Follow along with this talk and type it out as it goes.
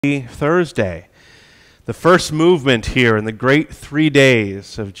Maundy Thursday, the first movement here in the great 3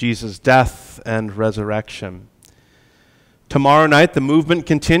 days of Jesus' death and resurrection. Tomorrow night, the movement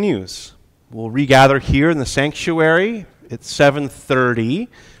continues. We'll regather here in the sanctuary at 7:30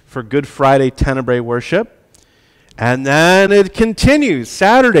 for Good Friday Tenebrae worship. And then it continues.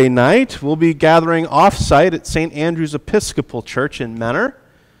 Saturday night, we'll be gathering off-site at St. Andrew's Episcopal Church in Menor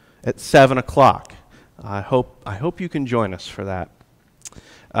at 7 o'clock. I hope you can join us for that.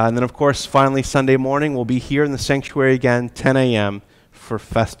 And then, of course, finally, Sunday morning, we'll be here in the sanctuary again, 10 a.m. for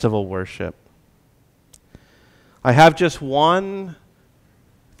festival worship. I have just one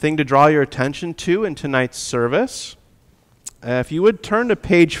thing to draw your attention to in tonight's service. If you would turn to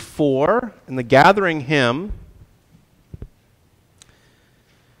page 4 in the gathering hymn,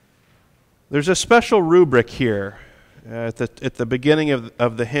 there's a special rubric here at the beginning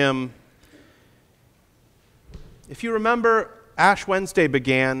of the hymn. If you remember, Ash Wednesday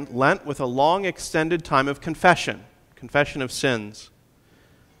began Lent with a long extended time of confession of sins.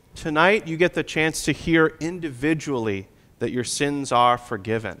 Tonight you get the chance to hear individually that your sins are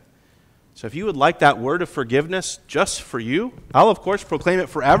forgiven. So if you would like that word of forgiveness just for you, I'll of course proclaim it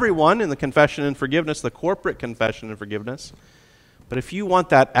for everyone in the confession and forgiveness, the corporate confession and forgiveness. But if you want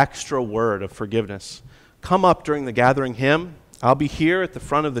that extra word of forgiveness, come up during the gathering hymn. I'll be here at the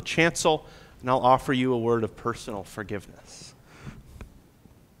front of the chancel and I'll offer you a word of personal forgiveness.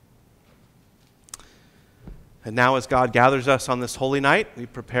 And now as God gathers us on this holy night, we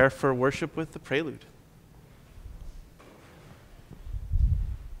prepare for worship with the prelude.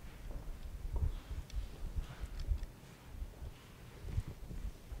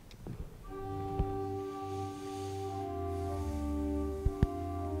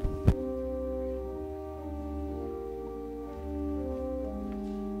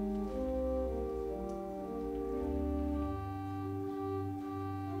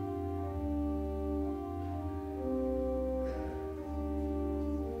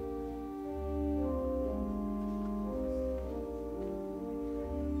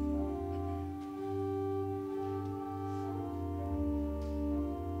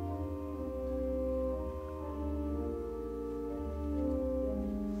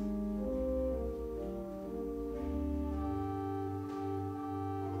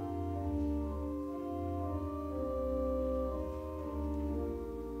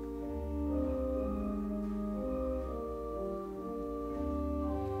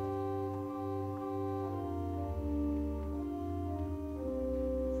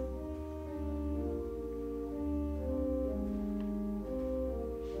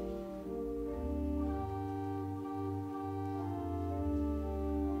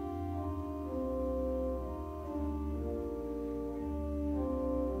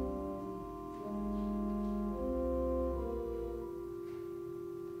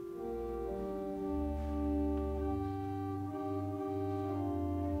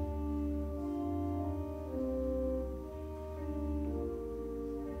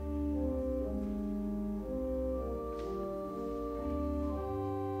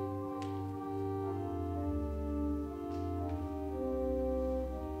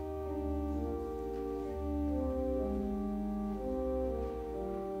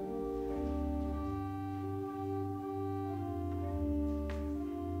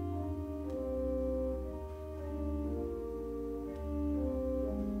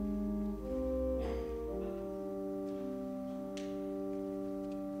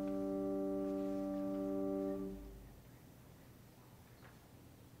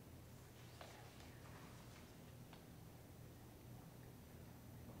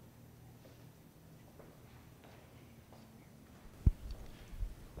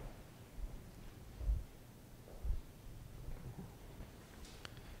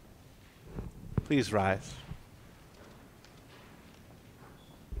 Please rise.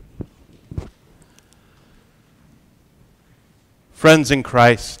 Friends in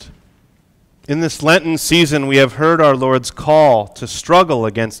Christ, in this Lenten season we have heard our Lord's call to struggle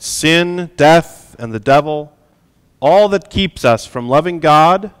against sin, death, and the devil, all that keeps us from loving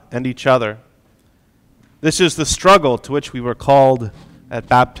God and each other. This is the struggle to which we were called at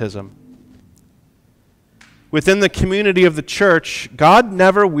baptism. Within the community of the church, God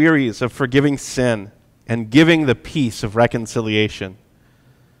never wearies of forgiving sin and giving the peace of reconciliation.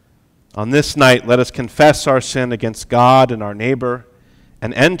 On this night, let us confess our sin against God and our neighbor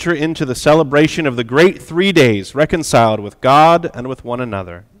and enter into the celebration of the great 3 days reconciled with God and with one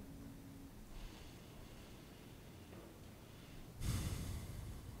another.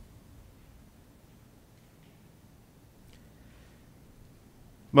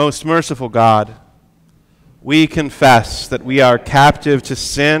 Most merciful God, We confess that we are captive to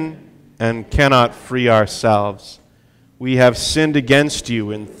sin and cannot free ourselves. We have sinned against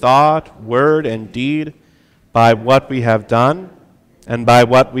you in thought, word, and deed, by what we have done and by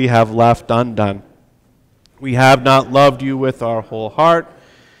what we have left undone. We have not loved you with our whole heart.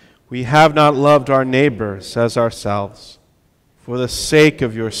 We have not loved our neighbors as ourselves. For the sake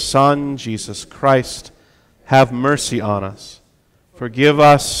of your Son, Jesus Christ, have mercy on us. Forgive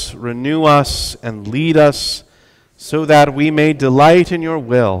us, renew us, and lead us, so that we may delight in your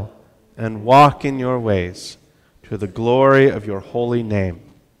will and walk in your ways, to the glory of your holy name.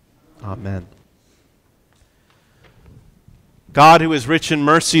 Amen. God, who is rich in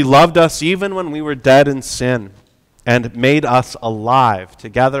mercy, loved us even when we were dead in sin, and made us alive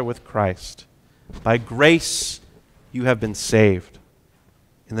together with Christ. By grace you have been saved.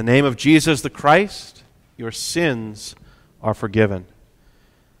 In the name of Jesus the Christ, your sins are forgiven.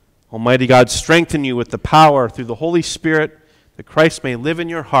 Almighty God, strengthen you with the power through the Holy Spirit, that Christ may live in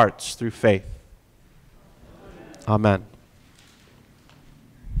your hearts through faith. Amen.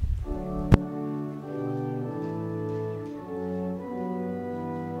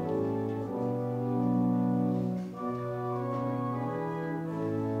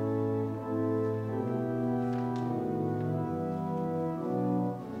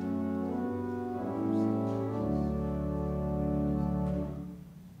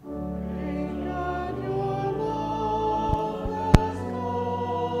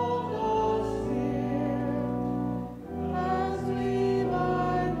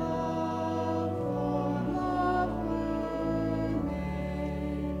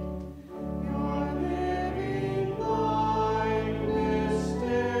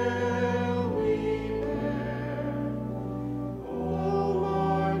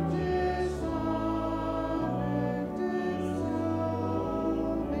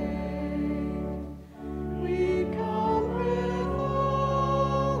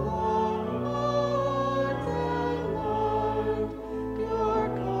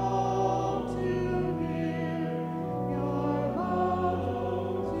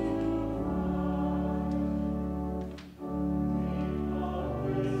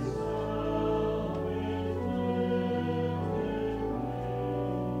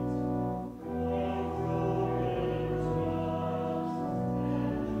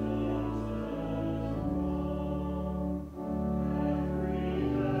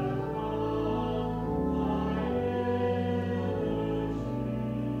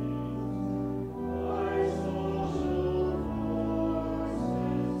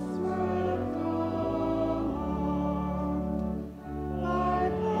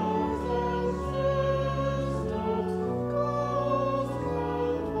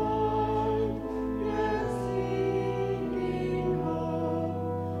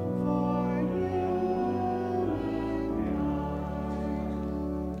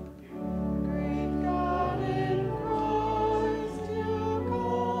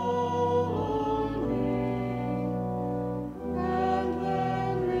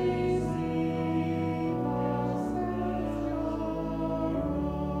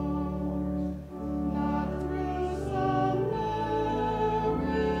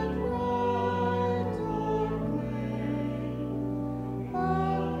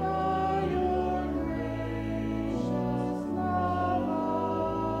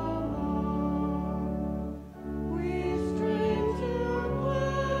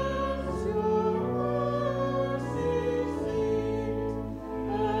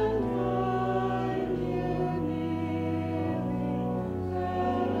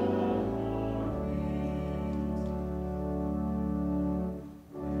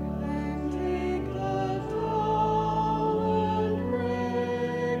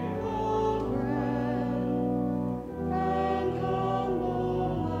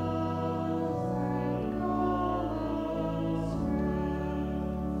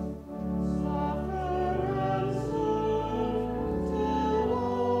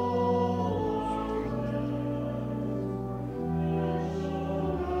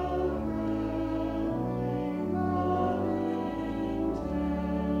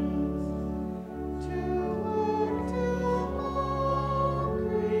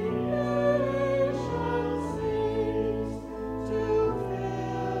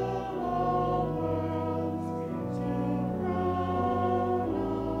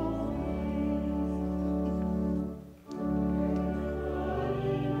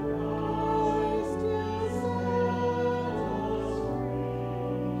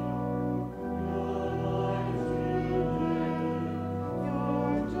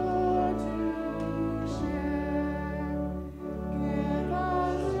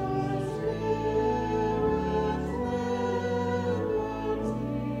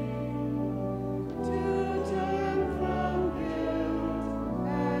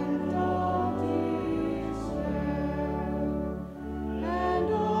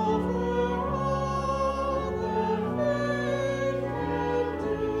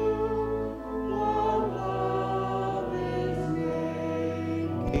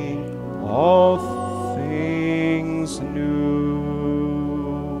 all things new.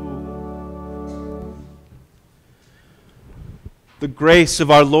 The grace of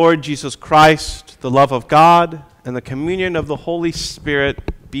our Lord Jesus Christ, the love of God, and the communion of the Holy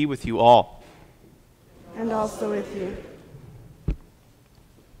Spirit be with you all. And also with you.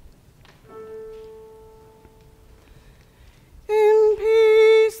 In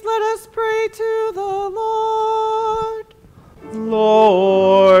peace, let us pray to the Lord.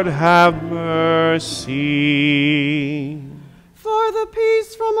 Lord, have mercy. For the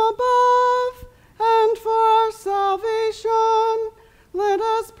peace from above and for our salvation, let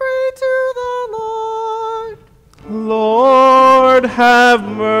us pray to the Lord. Lord, have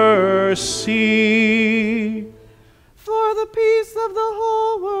mercy. For the peace of the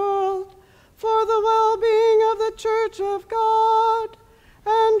whole world, for the well-being of the Church of God,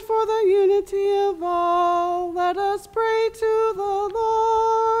 and for the unity of all, let us pray to the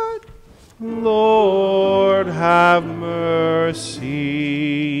Lord. Lord, have mercy.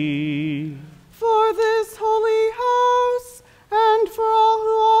 For this holy house, and for all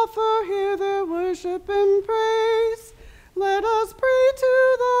who offer here their worship and praise, let us pray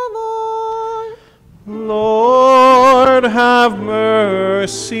to the Lord. Lord, have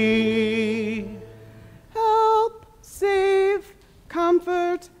mercy. Help, save,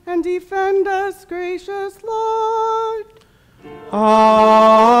 comfort, and defend us, gracious Lord. Amen.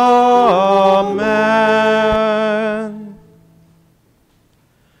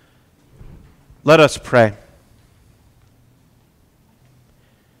 Let us pray.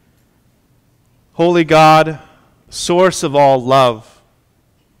 Holy God, source of all love,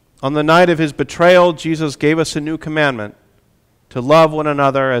 on the night of his betrayal, Jesus gave us a new commandment, to love one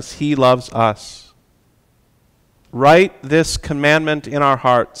another as he loves us. Write this commandment in our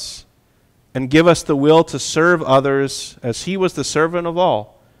hearts, and give us the will to serve others as he was the servant of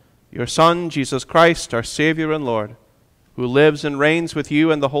all, your Son, Jesus Christ, our Savior and Lord, who lives and reigns with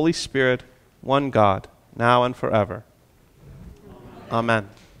you and the Holy Spirit, one God, now and forever. Amen.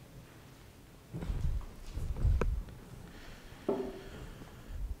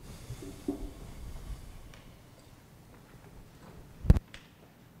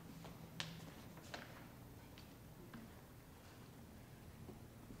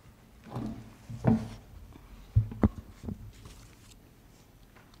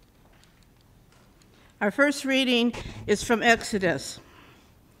 Our first reading is from Exodus.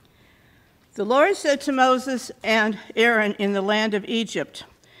 The Lord said to Moses and Aaron in the land of Egypt,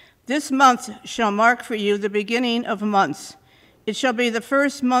 "This month shall mark for you the beginning of months. It shall be the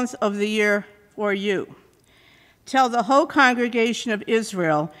first month of the year for you. Tell the whole congregation of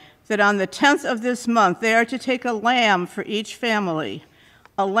Israel that on the 10th of this month they are to take a lamb for each family,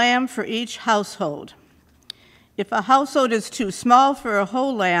 a lamb for each household. If a household is too small for a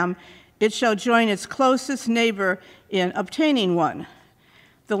whole lamb, it shall join its closest neighbor in obtaining one.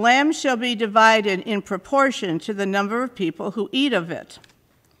 The lamb shall be divided in proportion to the number of people who eat of it.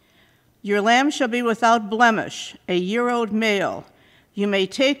 Your lamb shall be without blemish, a year-old male. You may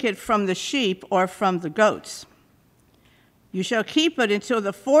take it from the sheep or from the goats. You shall keep it until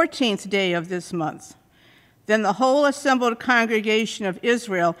the 14th day of this month. Then the whole assembled congregation of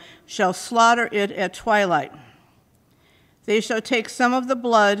Israel shall slaughter it at twilight. They shall take some of the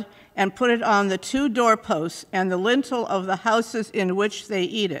blood and put it on the 2 doorposts and the lintel of the houses in which they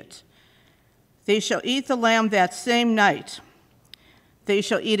eat it. They shall eat the lamb that same night. They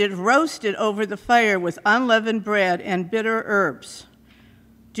shall eat it roasted over the fire with unleavened bread and bitter herbs.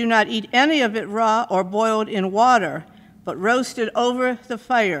 Do not eat any of it raw or boiled in water, but roasted over the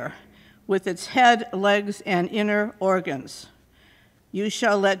fire with its head, legs, and inner organs. You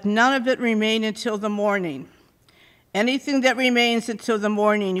shall let none of it remain until the morning. Anything that remains until the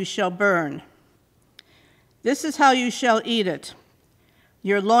morning you shall burn. This is how you shall eat it.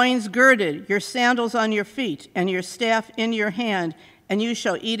 Your loins girded, your sandals on your feet, and your staff in your hand, and you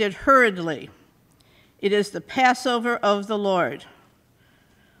shall eat it hurriedly. It is the Passover of the Lord.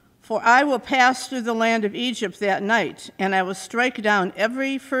 For I will pass through the land of Egypt that night, and I will strike down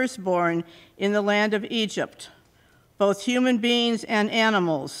every firstborn in the land of Egypt, both human beings and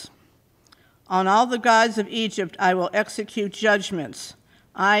animals. On all the gods of Egypt I will execute judgments.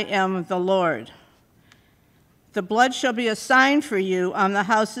 I am the Lord. The blood shall be a sign for you on the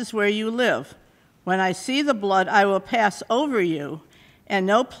houses where you live. When I see the blood, I will pass over you, and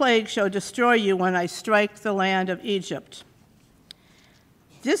no plague shall destroy you when I strike the land of Egypt.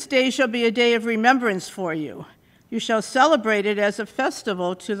 This day shall be a day of remembrance for you. You shall celebrate it as a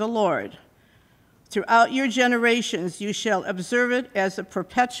festival to the Lord. Throughout your generations, you shall observe it as a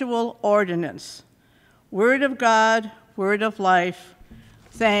perpetual ordinance. Word of God, word of life.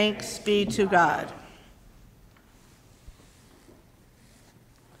 Thanks be to God.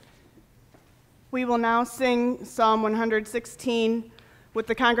 We will now sing Psalm 116 with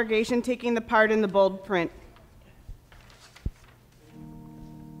the congregation taking the part in the bold print.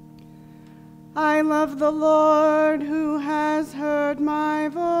 I love the Lord who has heard my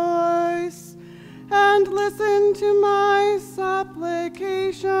voice and listened to my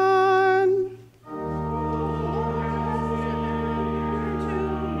supplication.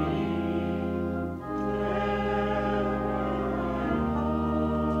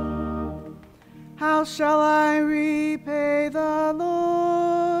 How shall I repay the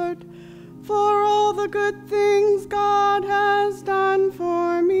Lord for all the good things God has done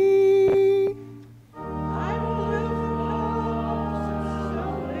for me? I will lift the cups of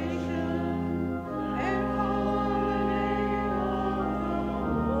salvation and call on the name of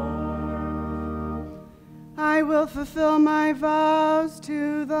the Lord. I will fulfill my vows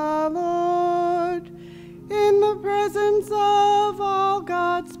to the Lord in the presence of all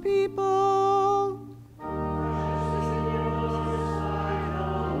God's people.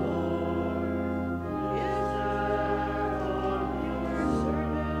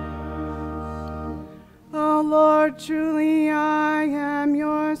 O Lord, truly I am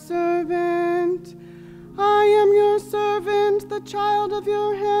your servant. I am your servant, the child of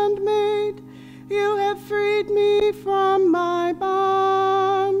your handmaid. You have freed me from my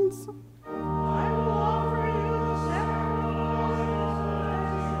bonds. I will offer you the sacrifice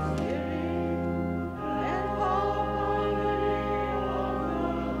of thanksgiving and call upon the name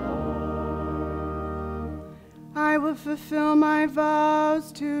of the Lord. I will fulfill my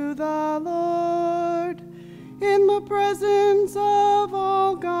vows to the Lord in the presence of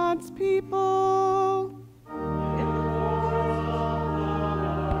all God's people.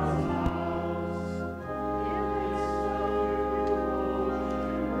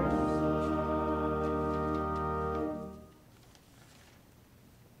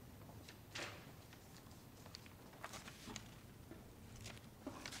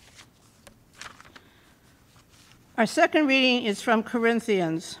 Our second reading is from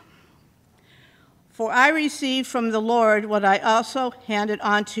Corinthians. For I received from the Lord what I also handed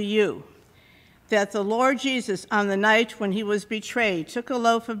on to you, that the Lord Jesus, on the night when he was betrayed, took a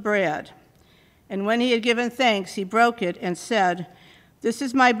loaf of bread, and when he had given thanks, he broke it and said, "This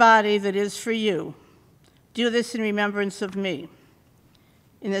is my body that is for you. Do this in remembrance of me."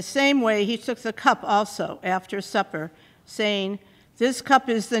 In the same way, he took the cup also after supper, saying, "This cup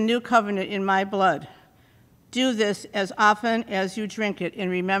is the new covenant in my blood. Do this as often as you drink it in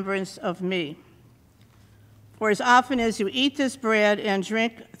remembrance of me. For as often as you eat this bread and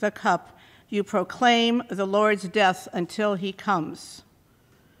drink the cup, you proclaim the Lord's death until he comes."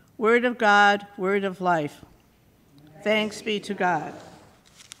 Word of God, word of life. Thanks be to God.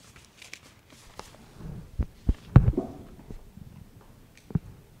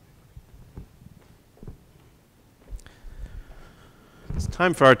 It's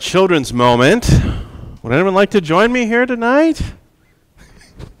time for our children's moment. Would anyone like to join me here tonight?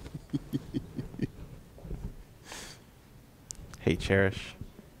 Hey, Cherish.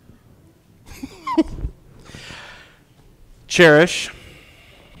 Cherish.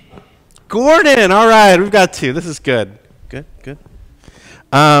 Gordon, all right, we've got two. This is good. Good.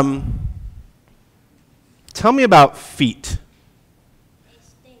 Tell me about feet.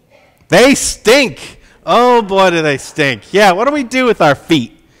 They stink. Oh, boy, do they stink. Yeah, what do we do with our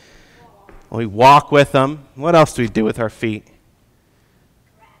feet? Well, we walk with them. What else do we do with our feet?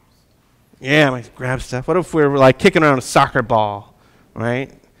 Yeah, we grab stuff. What if we're like kicking around a soccer ball,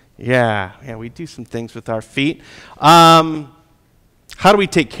 right? Yeah, we do some things with our feet. How do we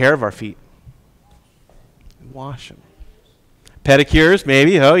take care of our feet? Wash them. Pedicures,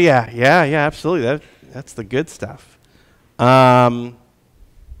 maybe. Oh, yeah, absolutely. That's the good stuff.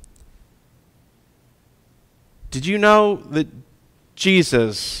 Did you know that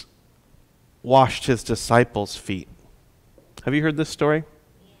Jesus washed his disciples' feet? Have you heard this story?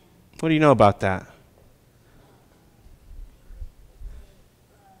 What do you know about that?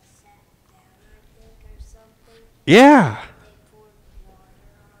 Yeah.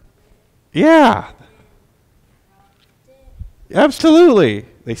 Absolutely.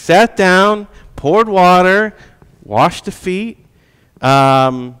 They sat down, poured water, washed the feet.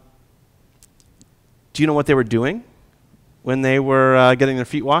 Do you know what they were doing when they were getting their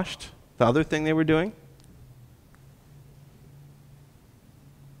feet washed? The other thing they were doing?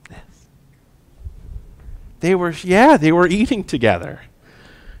 They were eating together.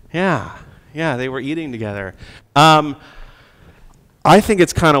 Yeah, they were eating together. I think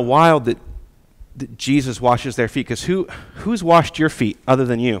it's kind of wild that Jesus washes their feet. Because who's washed your feet other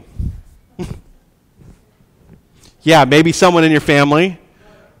than you? Yeah, maybe someone in your family.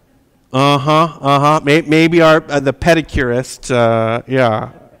 Maybe the pedicurist.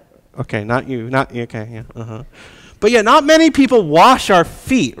 Yeah. Okay, not you. Not you. Okay, yeah. But yeah, not many people wash our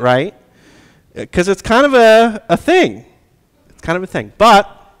feet, right? Because it's kind of a thing. It's kind of a thing. But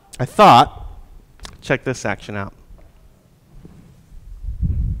I thought, check this section out.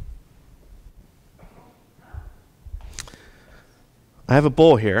 I have a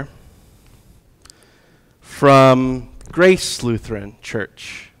bowl here from Grace Lutheran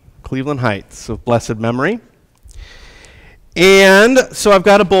Church, Cleveland Heights of blessed memory. And so I've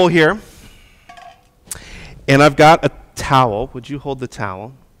got a bowl here, and I've got a towel. Would you hold the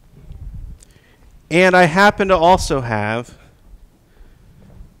towel? And I happen to also have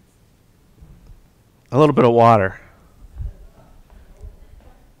a little bit of water.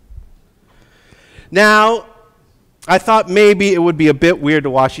 Now, I thought maybe it would be a bit weird to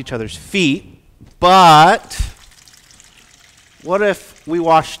wash each other's feet, but what if we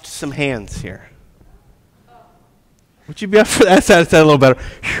washed some hands here? Would you be up for that? That's a little better.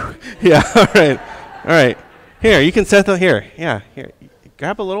 Yeah, all right. All right. Here, you can set them here. Yeah, here.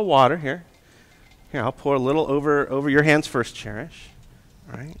 Grab a little water here. Here, I'll pour a little over your hands first, Cherish.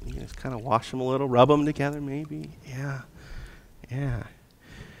 All right. You just kind of wash them a little, rub them together maybe. Yeah. Yeah.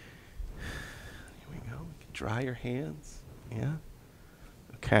 Here we go. We can dry your hands. Yeah.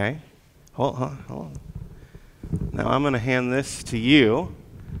 Okay. Hold on. Now I'm going to hand this to you.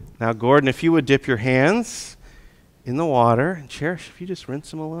 Now, Gordon, if you would dip your hands in the water, and Cherish, if you just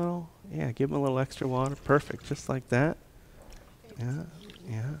rinse them a little. Yeah, give them a little extra water. Perfect, just like that. Yeah.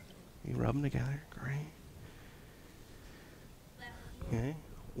 You rub them together. Great. Okay.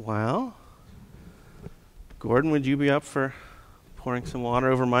 Well, Gordon, would you be up for pouring some water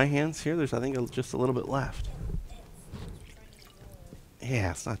over my hands here? There's, I think, just a little bit left.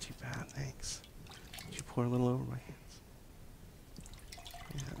 Yeah, it's not too bad. Thanks. Would you pour a little over my hands?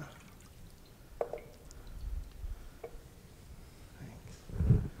 Yeah.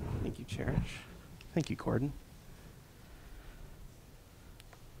 Thank you, Cherish. Thank you, Gordon.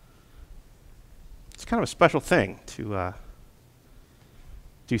 It's kind of a special thing to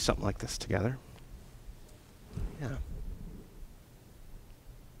do something like this together. Yeah.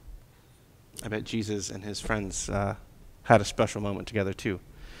 I bet Jesus and his friends had a special moment together too.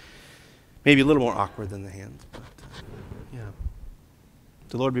 Maybe a little more awkward than the hands, but yeah.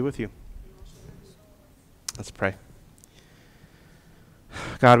 The Lord be with you. Let's pray.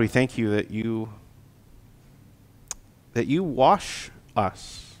 God, we thank you that you wash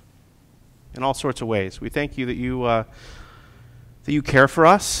us in all sorts of ways. We thank you that you care for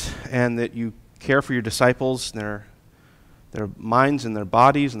us and that you care for your disciples and their minds and their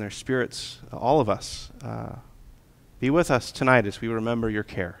bodies and their spirits, all of us. Be with us tonight as we remember your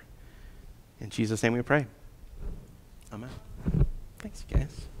care. In Jesus' name we pray. Amen. Thanks,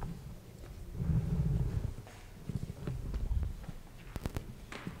 guys.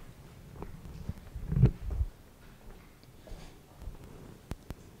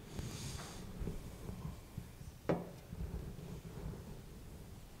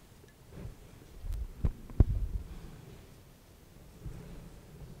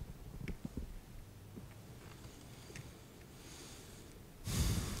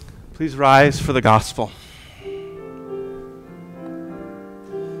 Please rise for the gospel.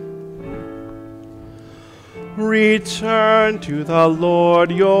 Return to the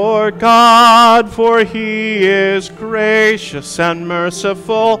Lord your God, for he is gracious and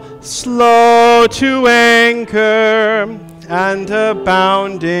merciful, slow to anger, and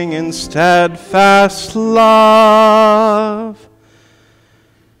abounding in steadfast love.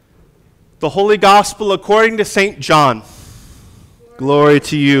 The Holy Gospel according to St. John. Glory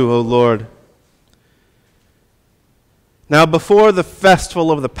to you, O Lord. Now before the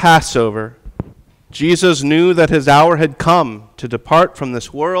festival of the Passover, Jesus knew that his hour had come to depart from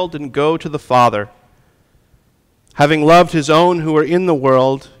this world and go to the Father. Having loved his own who were in the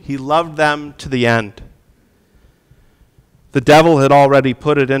world, he loved them to the end. The devil had already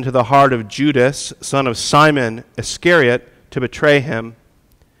put it into the heart of Judas, son of Simon Iscariot, to betray him.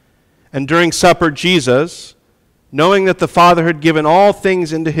 And during supper, Jesus, knowing that the Father had given all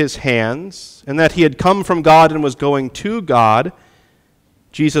things into his hands, and that he had come from God and was going to God,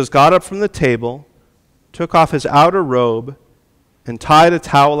 Jesus got up from the table, took off his outer robe, and tied a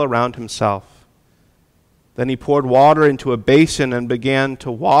towel around himself. Then he poured water into a basin and began to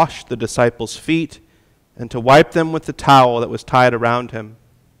wash the disciples' feet and to wipe them with the towel that was tied around him.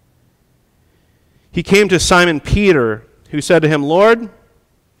 He came to Simon Peter, who said to him, "Lord,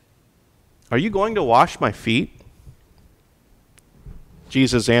 "Are you going to wash my feet?"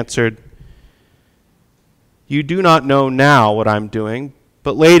 Jesus answered, "You do not know now what I'm doing,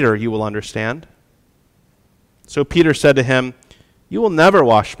 but later you will understand." So Peter said to him, "You will never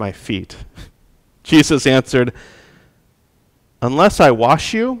wash my feet." Jesus answered, "Unless I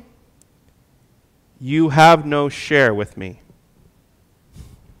wash you, you have no share with me."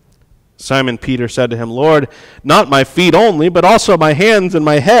 Simon Peter said to him, "Lord, not my feet only, but also my hands and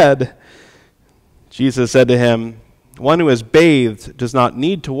my head." Jesus said to him, "One who has bathed does not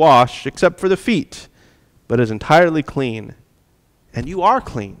need to wash except for the feet, but is entirely clean. And you are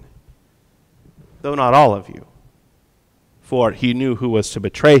clean, though not all of you." For he knew who was to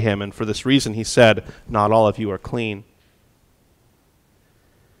betray him, and for this reason he said, "Not all of you are clean."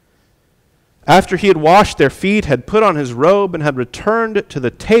 After he had washed their feet, had put on his robe, and had returned to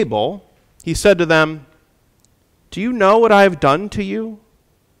the table, he said to them, "Do you know what I have done to you?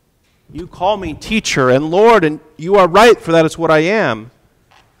 You call me teacher and Lord, and you are right, for that is what I am.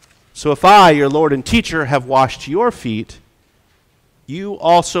 So if I, your Lord and teacher, have washed your feet, you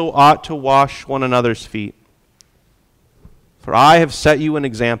also ought to wash one another's feet. For I have set you an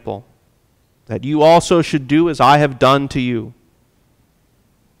example, that you also should do as I have done to you.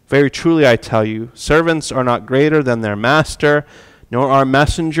 Very truly I tell you, servants are not greater than their master, nor are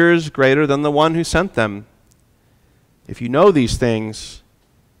messengers greater than the one who sent them. If you know these things,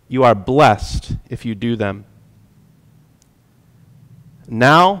 you are blessed if you do them.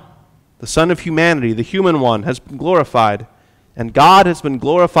 Now, the Son of Humanity, the human one, has been glorified, and God has been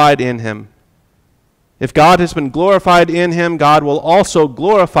glorified in him. If God has been glorified in him, God will also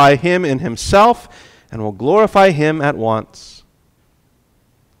glorify him in himself, and will glorify him at once.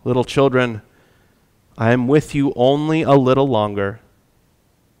 Little children, I am with you only a little longer.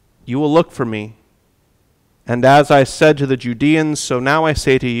 You will look for me. And as I said to the Judeans, so now I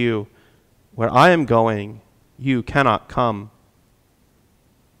say to you, where I am going, you cannot come.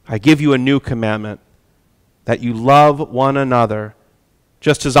 I give you a new commandment, that you love one another.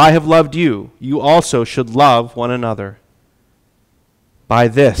 Just as I have loved you, you also should love one another. By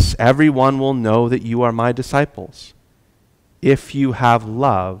this, everyone will know that you are my disciples, if you have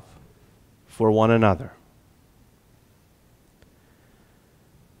love for one another.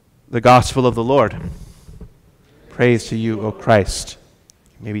 The Gospel of the Lord. Praise to you, O Christ.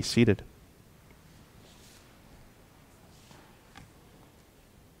 You may be seated.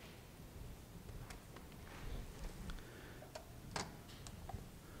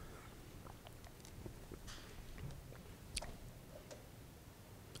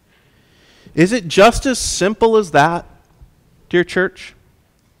 Is it just as simple as that, dear church?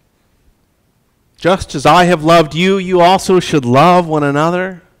 Just as I have loved you, you also should love one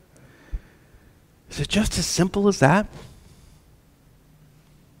another. Is it just as simple as that?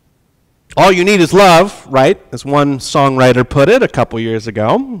 All you need is love, right? As one songwriter put it a couple years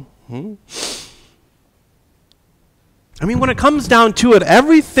ago. I mean, when it comes down to it,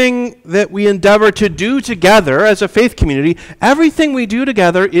 everything that we endeavor to do together as a faith community, everything we do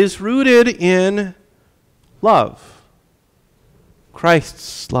together is rooted in love.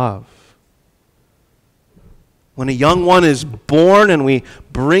 Christ's love. When a young one is born and we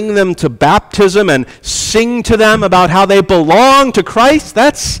bring them to baptism and sing to them about how they belong to Christ,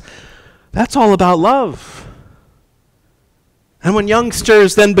 that's all about love. And when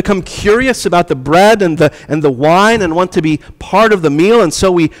youngsters then become curious about the bread and the wine and want to be part of the meal, and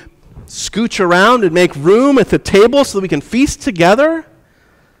so we scooch around and make room at the table so that we can feast together,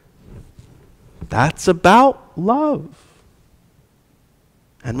 that's about love.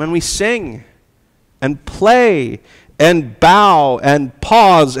 And when we sing and play and bow and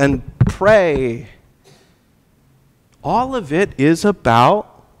pause and pray, all of it is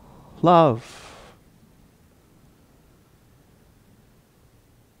about love.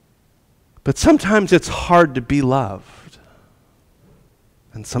 But sometimes it's hard to be loved.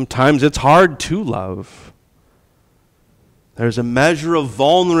 And sometimes it's hard to love. There's a measure of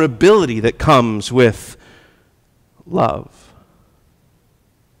vulnerability that comes with love.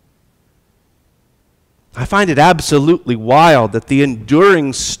 I find it absolutely wild that the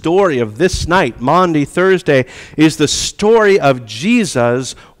enduring story of this night, Maundy Thursday, is the story of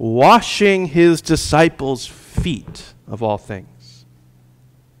Jesus washing his disciples' feet, of all things.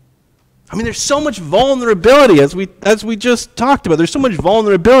 I mean, there's so much vulnerability, as we just talked about. There's so much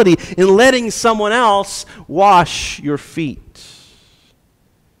vulnerability in letting someone else wash your feet.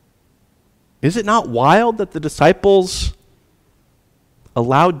 Is it not wild that the disciples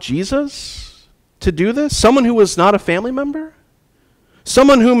allowed Jesus to do this? Someone who was not a family member?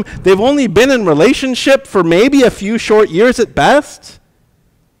 Someone whom they've only been in relationship for maybe a few short years at best?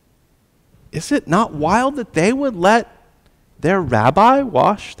 is it not wild that they would let their rabbi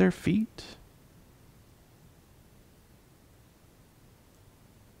wash their feet?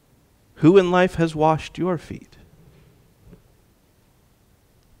 Who in life has washed your feet?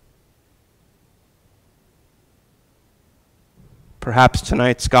 Perhaps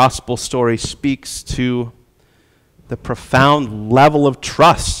tonight's gospel story speaks to the profound level of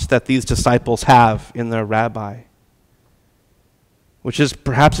trust that these disciples have in their rabbi, which is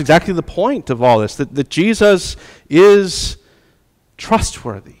perhaps exactly the point of all this, that Jesus is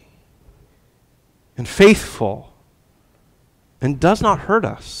trustworthy and faithful and does not hurt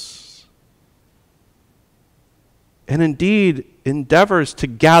us, and indeed endeavors to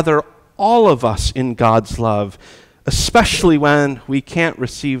gather all of us in God's love, especially when we can't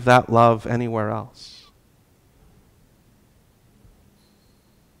receive that love anywhere else.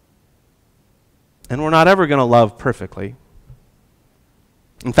 And we're not ever going to love perfectly.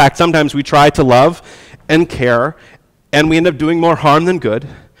 In fact, sometimes we try to love and care, and we end up doing more harm than good,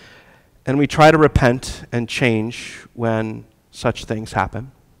 and we try to repent and change when such things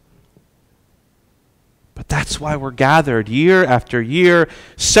happen. But that's why we're gathered year after year,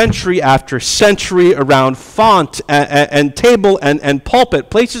 century after century, around font and table and pulpit,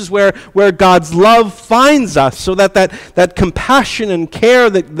 places where God's love finds us, so that compassion and care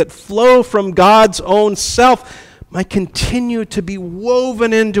that flow from God's own self might continue to be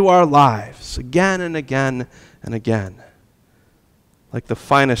woven into our lives again and again and again, like the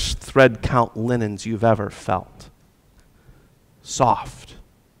finest thread count linens you've ever felt. Soft,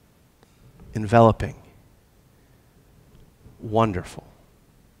 enveloping, wonderful.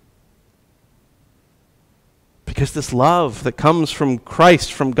 Because this love that comes from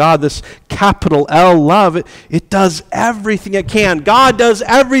Christ, from God, this capital L love, it does everything it can. God does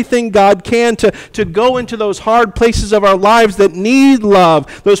everything God can to go into those hard places of our lives that need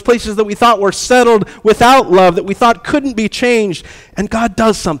love, those places that we thought were settled without love, that we thought couldn't be changed, and God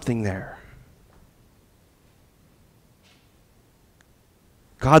does something there.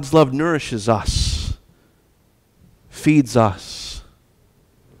 God's love nourishes us, feeds us,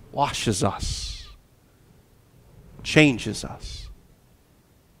 washes us, changes us,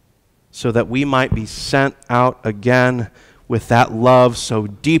 so that we might be sent out again with that love so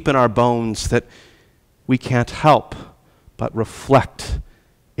deep in our bones that we can't help but reflect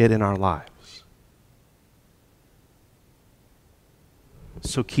it in our lives.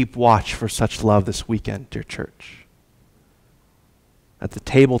 So keep watch for such love this weekend, dear church. At the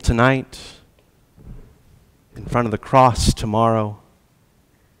table tonight, in front of the cross tomorrow,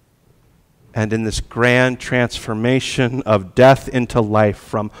 and in this grand transformation of death into life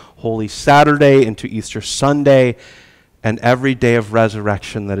from Holy Saturday into Easter Sunday and every day of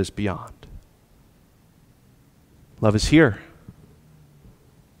resurrection that is beyond. Love is here,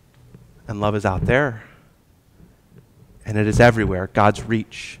 and love is out there, and it is everywhere. God's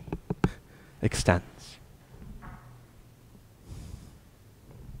reach extends.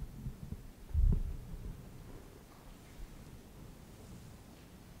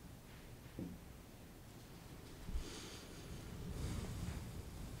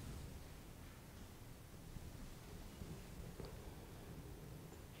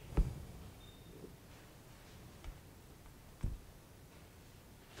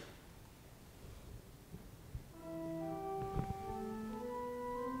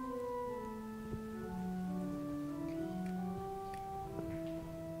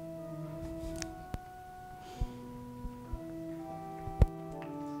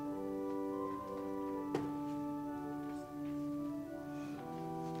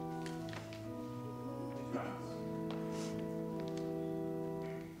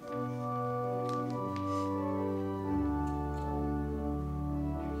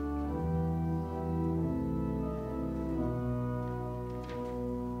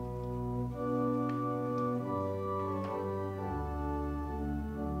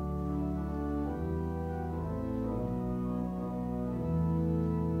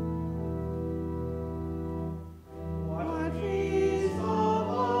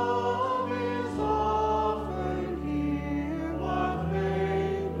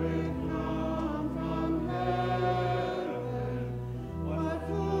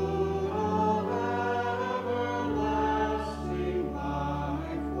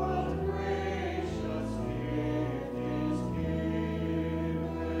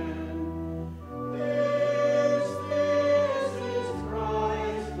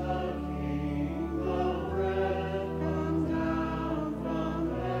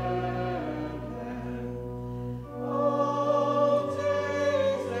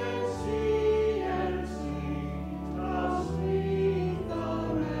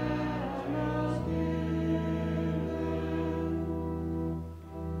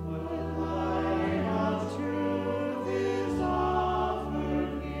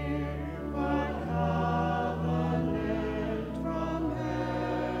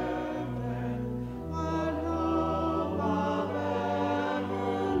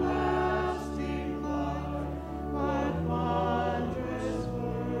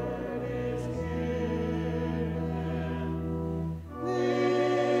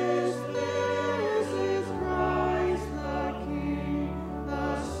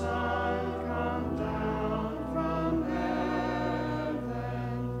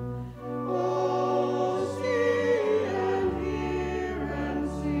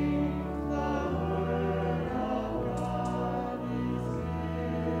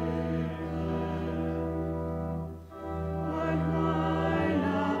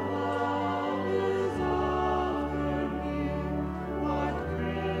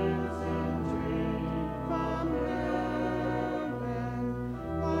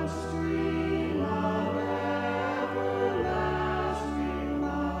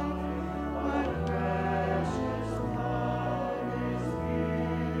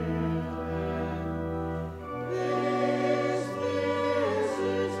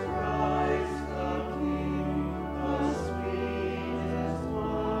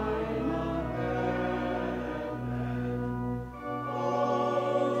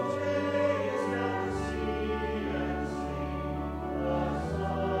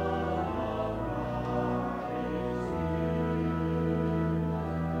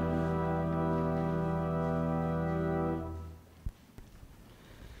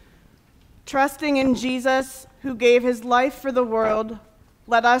 Trusting in Jesus, who gave his life for the world,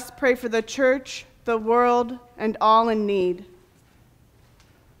 let us pray for the church, the world, and all in need.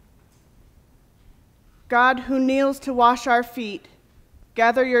 God, who kneels to wash our feet,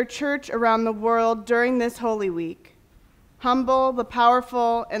 gather your church around the world during this Holy Week. Humble the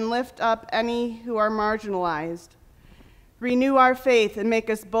powerful and lift up any who are marginalized. Renew our faith and make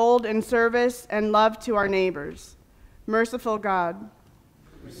us bold in service and love to our neighbors. Merciful God,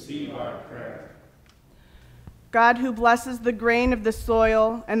 receive our prayer. God, who blesses the grain of the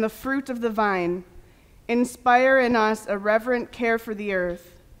soil and the fruit of the vine, inspire in us a reverent care for the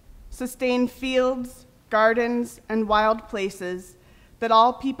earth. Sustain fields, gardens, and wild places, that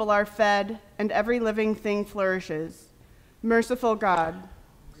all people are fed and every living thing flourishes. Merciful God,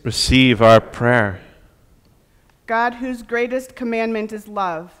 receive our prayer. God, whose greatest commandment is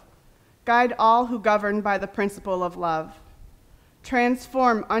love, guide all who govern by the principle of love.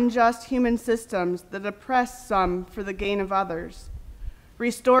 Transform unjust human systems that oppress some for the gain of others.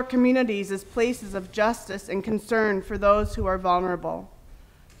 Restore communities as places of justice and concern for those who are vulnerable.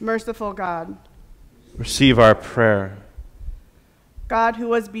 Merciful God, receive our prayer. God, who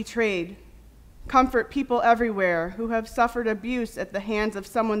was betrayed, comfort people everywhere who have suffered abuse at the hands of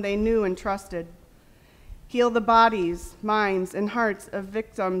someone they knew and trusted. Heal the bodies, minds, and hearts of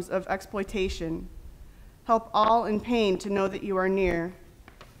victims of exploitation. Help all in pain to know that you are near.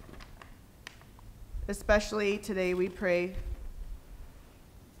 Especially today we pray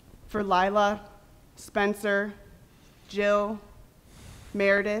for Lila, Spencer, Jill,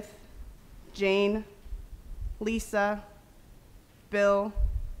 Meredith, Jane, Lisa, Bill,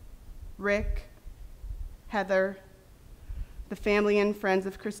 Rick, Heather, the family and friends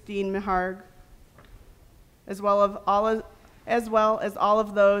of Christine Miharg, as well as all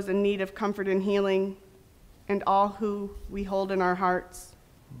of those in need of comfort and healing, and all who we hold in our hearts.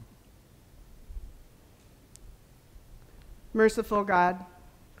 Merciful God,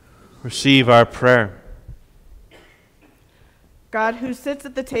 receive our prayer. God, who sits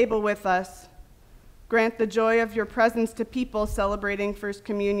at the table with us, grant the joy of your presence to people celebrating First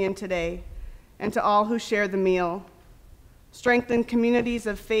Communion today, and to all who share the meal. Strengthen communities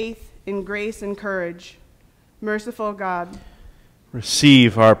of faith in grace and courage. Merciful God,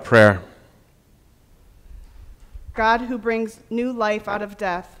 receive our prayer. God, who brings new life out of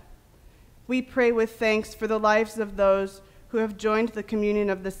death, we pray with thanks for the lives of those who have joined the communion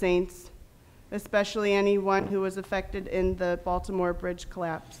of the saints, especially anyone who was affected in the Baltimore Bridge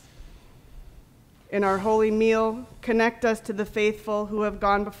collapse. In our holy meal, connect us to the faithful who have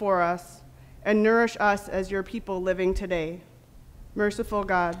gone before us, and nourish us as your people living today. Merciful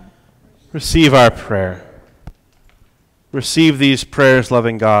God, receive our prayer. Receive these prayers,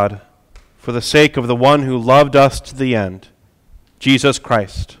 loving God, for the sake of the one who loved us to the end, Jesus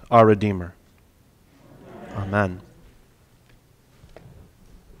Christ, our Redeemer. Amen.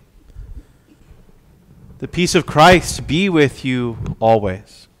 The peace of Christ be with you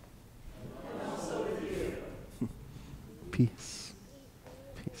always. and also with you. Peace.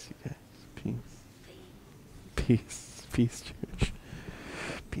 Peace, you guys. Peace. Peace. Peace, church.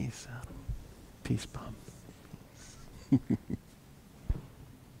 Peace, Adam. Peace, Bob. Peace.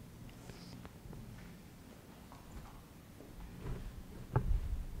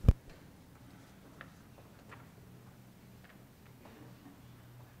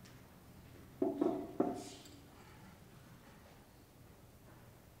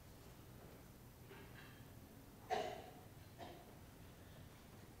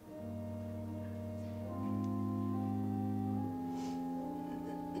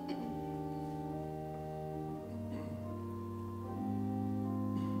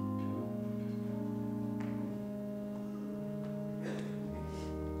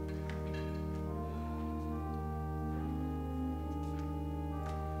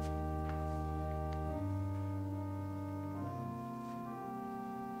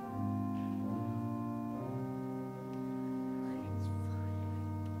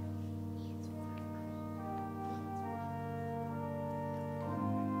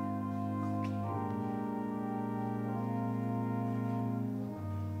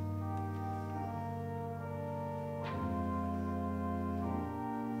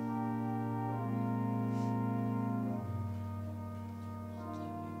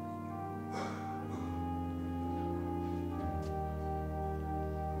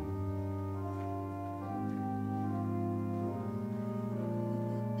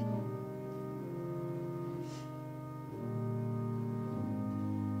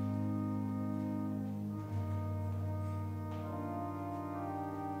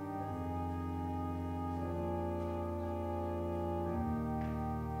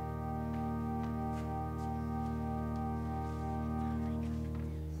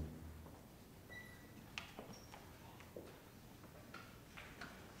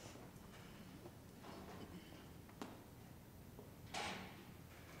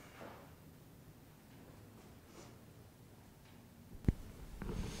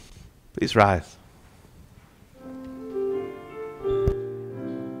 Please rise.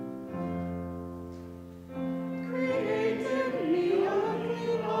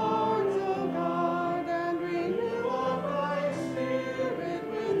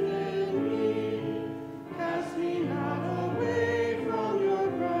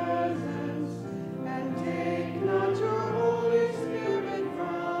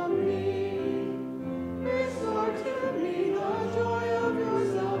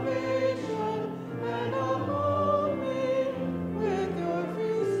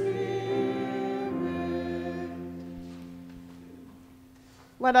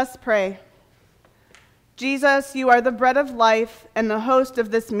 Let us pray. Jesus, you are the bread of life and the host of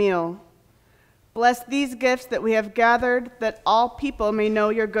this meal. Bless these gifts that we have gathered, that all people may know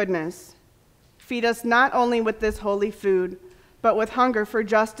your goodness. Feed us not only with this holy food, but with hunger for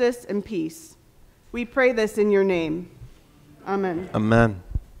justice and peace. We pray this in your name. Amen. Amen.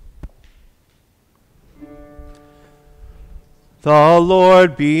 The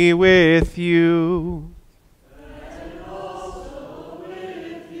Lord be with you.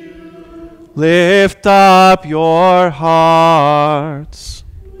 Lift up your hearts.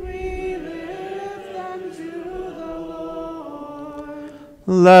 We lift them to the Lord.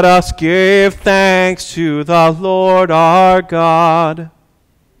 Let us give thanks to the Lord our God.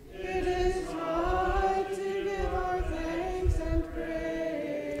 It is right to give our thanks and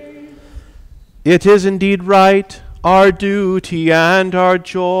praise. It is indeed right, our duty and our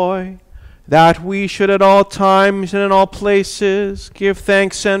joy, that we should at all times and in all places give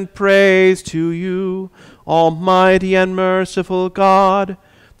thanks and praise to you, Almighty and merciful God,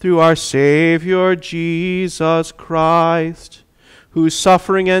 through our Savior Jesus Christ, whose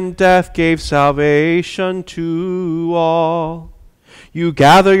suffering and death gave salvation to all. You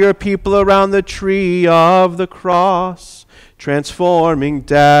gather your people around the tree of the cross, transforming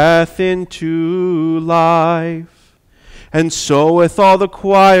death into life. And so with all the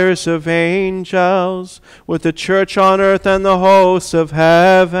choirs of angels, with the church on earth and the hosts of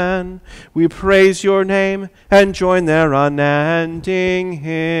heaven, we praise your name and join their unending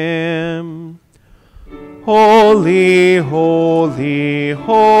hymn. Holy, holy,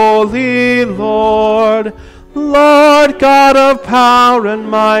 holy Lord, Lord God of power and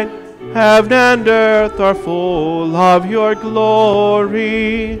might, heaven and earth are full of your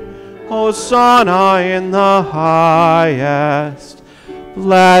glory. Hosanna in the highest.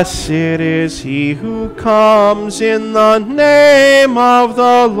 Blessed is he who comes in the name of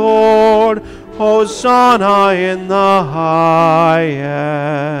the Lord. Hosanna in the highest.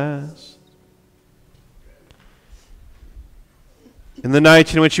 In the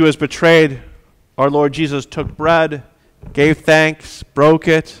night in which he was betrayed, our Lord Jesus took bread, gave thanks, broke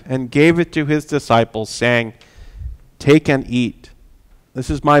it, and gave it to his disciples, saying, "Take and eat. This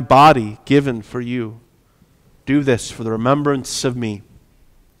is my body given for you. Do this for the remembrance of me."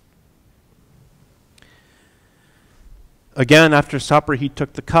 Again, after supper, he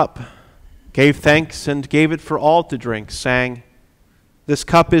took the cup, gave thanks, and gave it for all to drink, saying, "This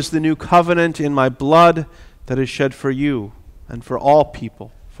cup is the new covenant in my blood that is shed for you and for all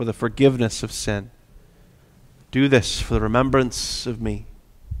people for the forgiveness of sin. Do this for the remembrance of me."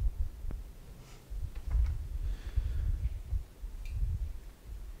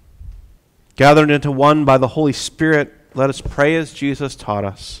 Gathered into one by the Holy Spirit, let us pray as Jesus taught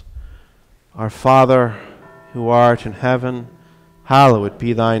us. Our Father, who art in heaven, hallowed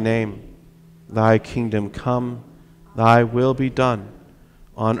be thy name. Thy kingdom come, thy will be done,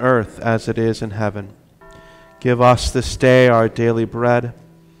 on earth as it is in heaven. Give us this day our daily bread,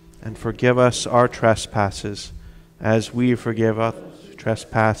 and forgive us our trespasses, as we forgive others who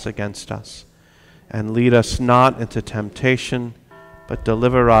trespass against us. And lead us not into temptation, but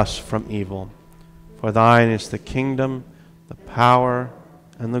deliver us from evil. For thine is the kingdom, the power,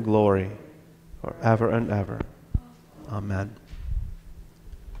 and the glory, forever and ever. Amen.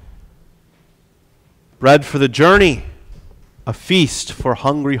 Bread for the journey, a feast for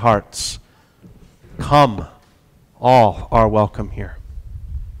hungry hearts. Come, all are welcome here.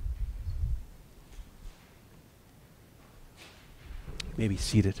 You may be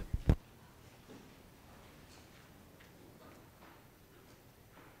seated.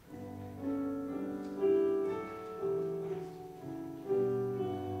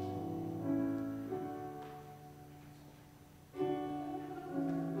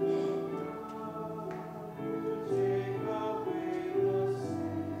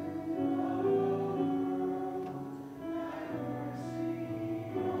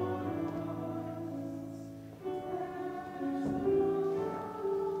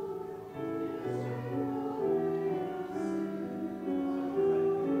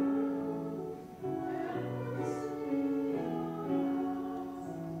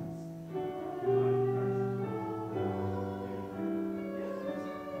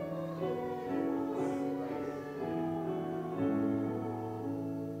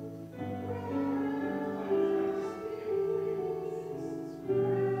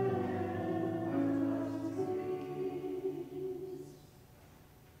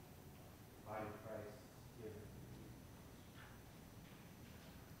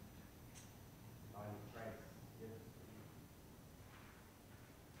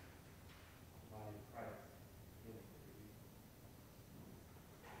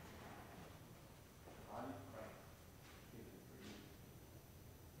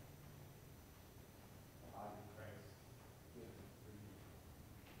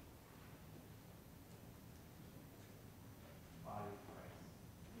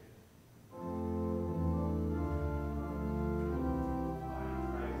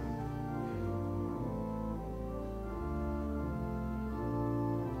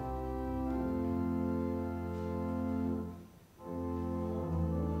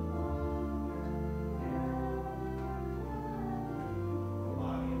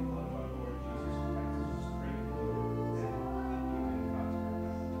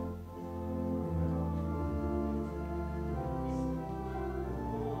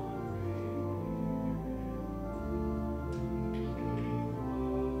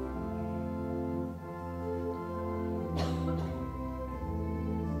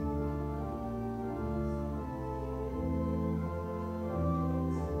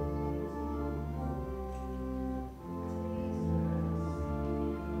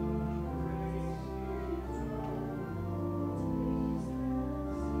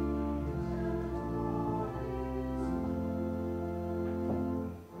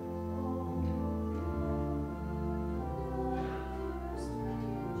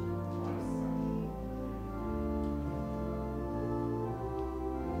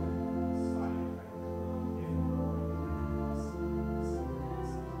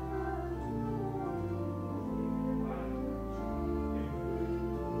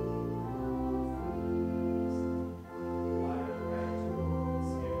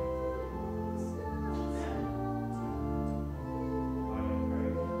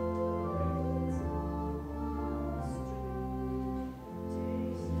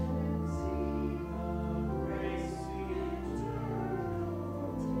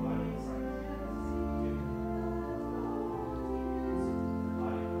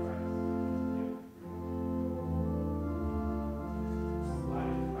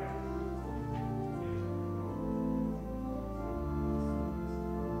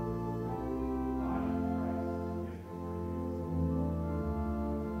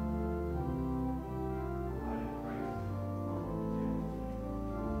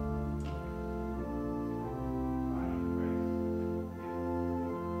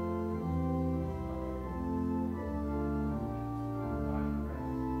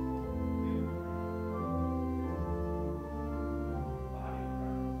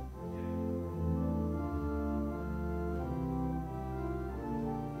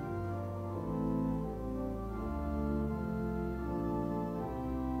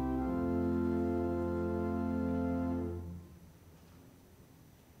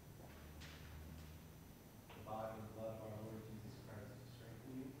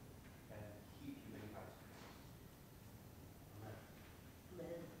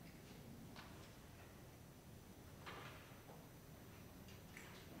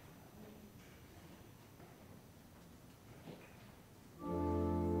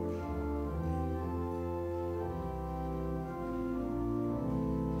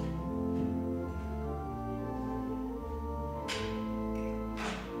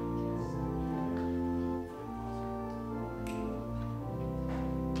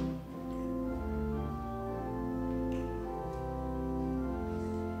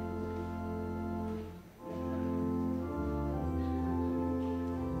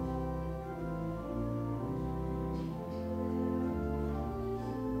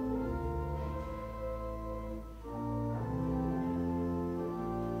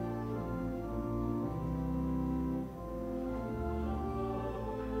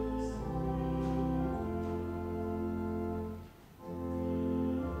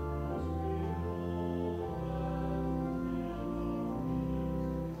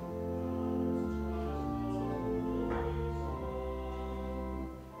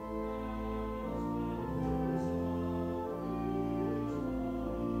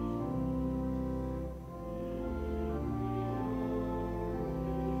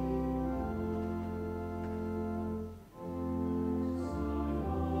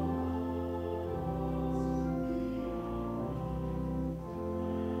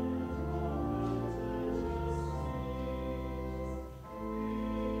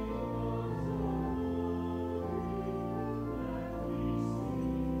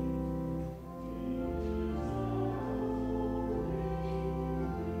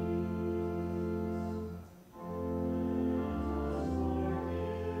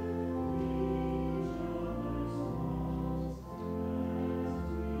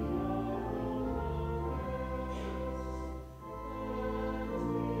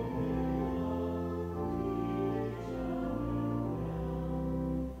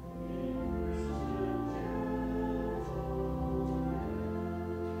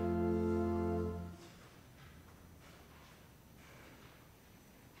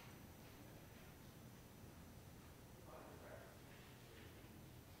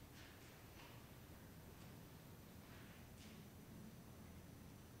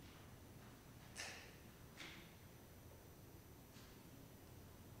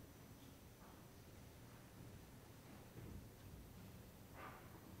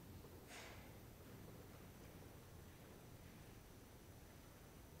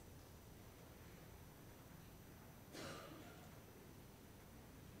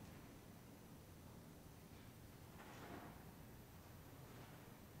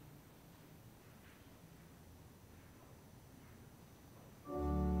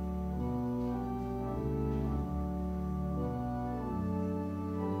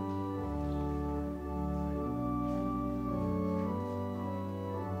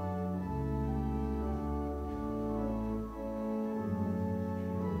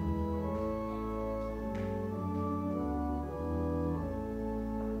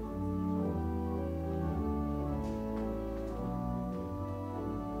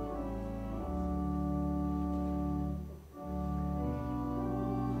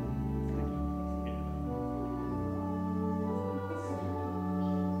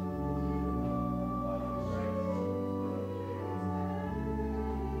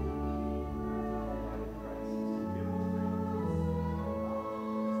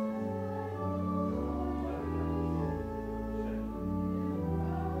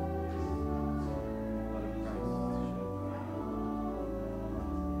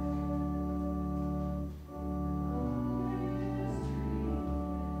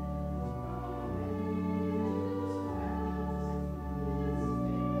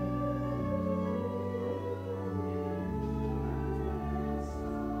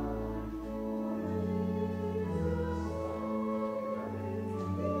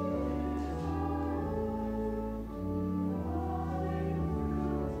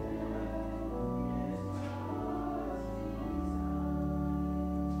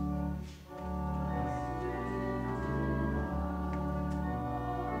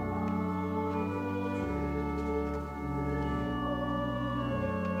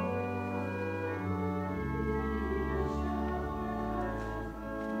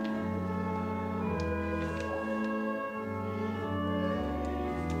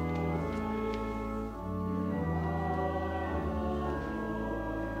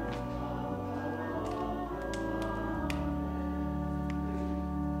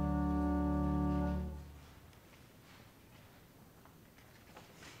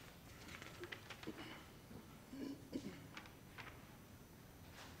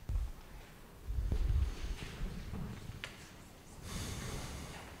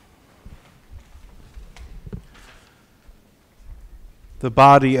 the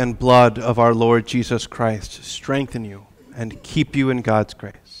body and blood of our Lord Jesus Christ strengthen you and keep you in God's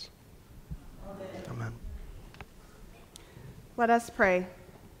grace. Amen. Let us pray.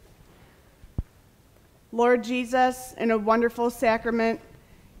 Lord Jesus, in a wonderful sacrament,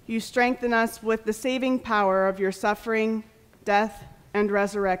 you strengthen us with the saving power of your suffering, death, and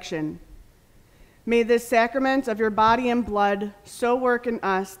resurrection. May this sacrament of your body and blood so work in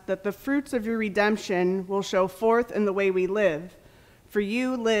us that the fruits of your redemption will show forth in the way we live. For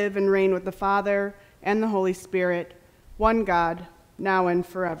you live and reign with the Father and the Holy Spirit, one God, now and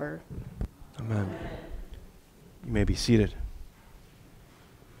forever. Amen. You may be seated.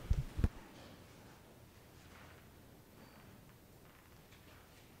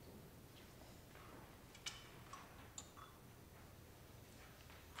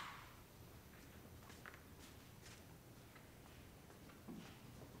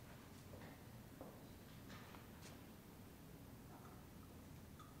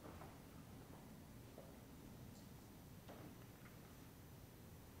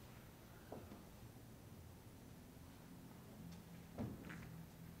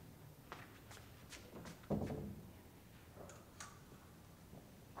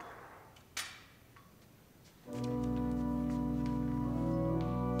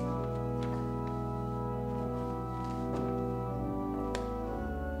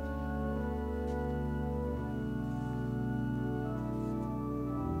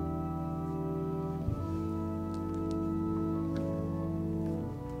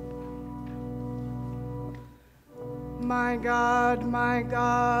 My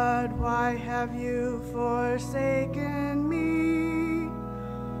God, why have you forsaken me?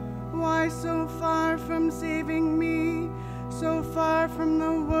 Why so far from saving me, so far from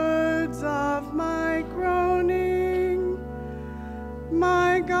the words of my groaning?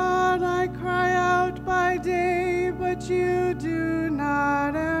 My God, I cry out by day, but you do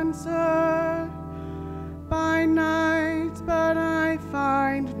not answer. By night, but I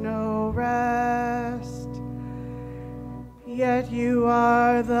find no rest. Yet you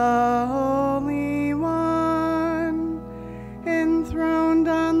are the Holy One, enthroned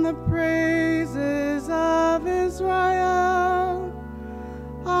on the praises of Israel.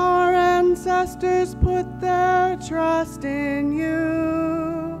 Our ancestors put their trust in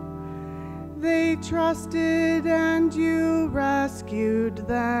you. They trusted and you rescued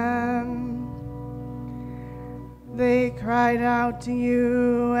them. They cried out to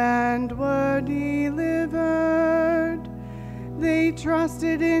you and were delivered. They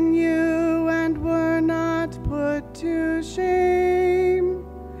trusted in you and were not put to shame.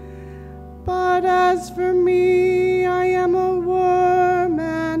 But as for me, I am a worm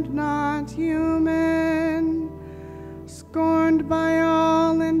and not human, scorned by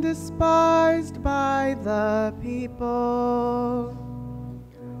all and despised by the people.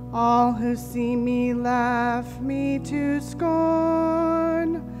 All who see me laugh me to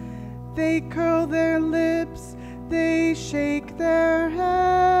scorn. They curl their lips, they shake their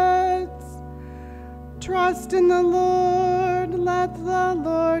heads. Trust in the Lord, let the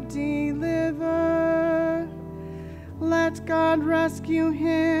Lord deliver. Let God rescue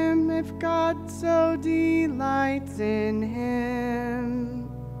him if God so delights in him.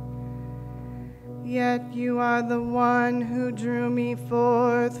 Yet you are the one who drew me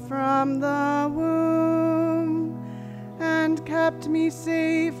forth from the womb and kept me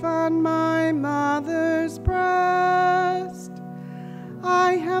safe on my mother's breast.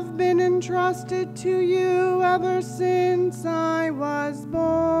 I have been entrusted to you ever since I was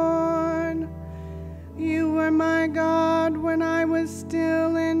born. You were my God when I was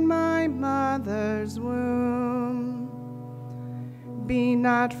still in my mother's womb. Be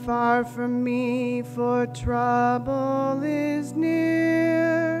not far from me, for trouble is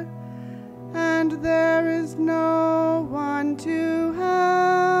near, and there is no one to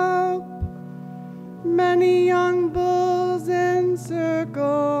help. Many young bulls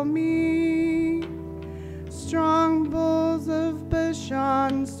encircle me, strong bulls of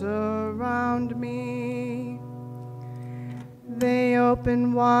Bashan surround me. They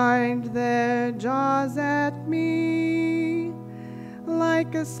open wide their jaws at me,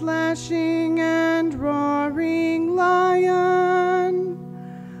 like a slashing and roaring lion.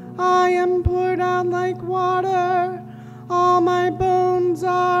 I am poured out like water, all my bones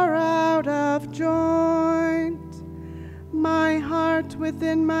are out of joint. My heart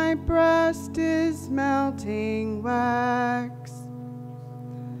within my breast is melting wax.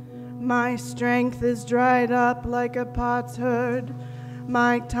 My strength is dried up like a potsherd.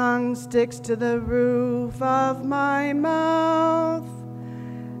 My tongue sticks to the roof of my mouth,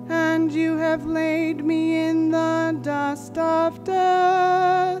 and and you have laid me in the dust of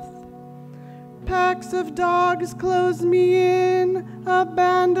death. Packs of dogs close me in, a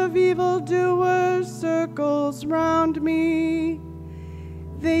band of evildoers circles round me.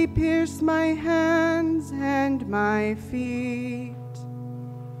 They pierce my hands and my feet.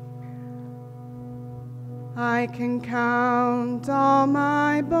 I can count all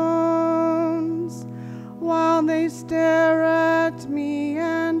my bones while they stare at me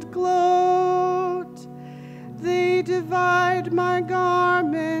and gloat. They divide my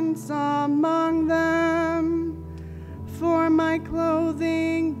garments among them. For my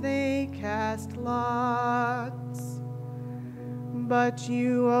clothing they cast lots. But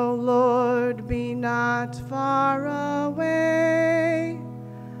you, O Lord, be not far away.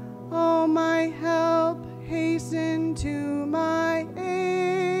 O my help, hasten to my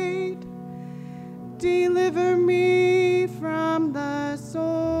aid. Deliver me from the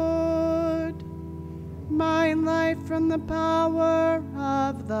sword, my life from the power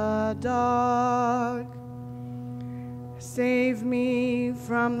of the dog. Save me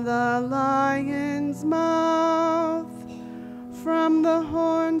from the lion's mouth, from the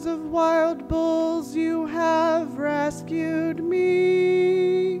horns of wild bulls you have rescued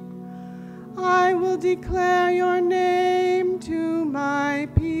me. I will declare your name to my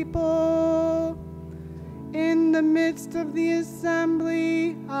people. In the midst of the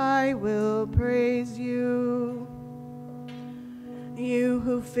assembly, I will praise you. You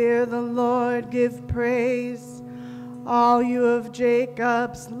who fear the Lord, give praise. All you of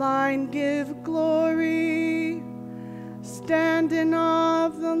Jacob's line, give glory. Stand in awe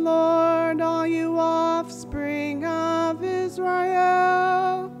of the Lord, all you offspring of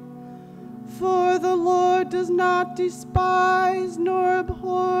Israel. For the Lord does not despise nor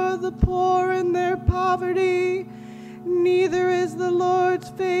abhor the poor in their poverty, neither is the Lord's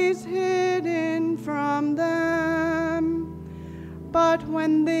face hidden from them. But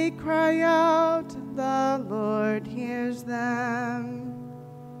when they cry out, the Lord hears them.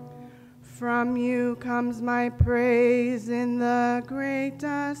 From you comes my praise in the great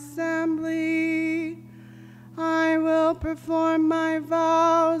assembly. I will perform my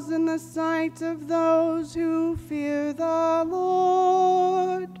vows in the sight of those who fear the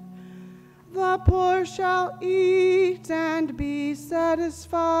Lord. The poor shall eat and be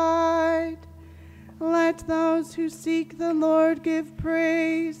satisfied. Let those who seek the Lord give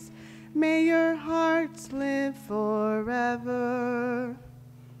praise. May your hearts live forever.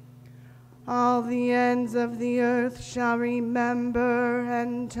 All the ends of the earth shall remember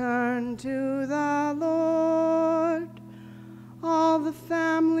and turn to the Lord. All the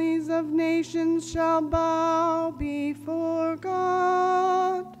families of nations shall bow before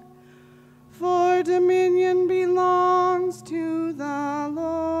God. For dominion belongs to the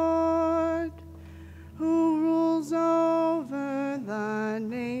Lord, who rules over the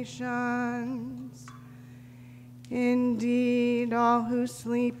nations. Indeed, all who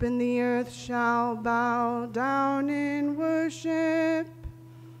sleep in the earth shall bow down in worship.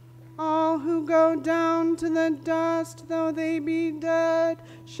 All who go down to the dust, though they be dead,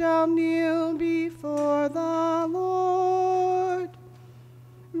 shall kneel before the Lord.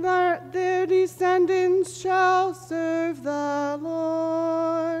 Their descendants shall serve the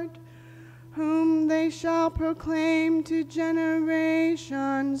Lord, whom they shall proclaim to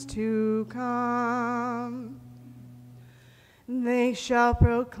generations to come. They shall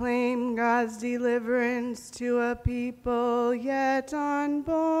proclaim God's deliverance to a people yet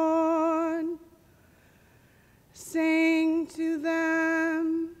unborn, saying to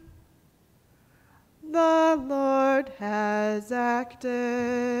them, the Lord has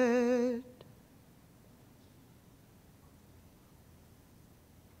acted.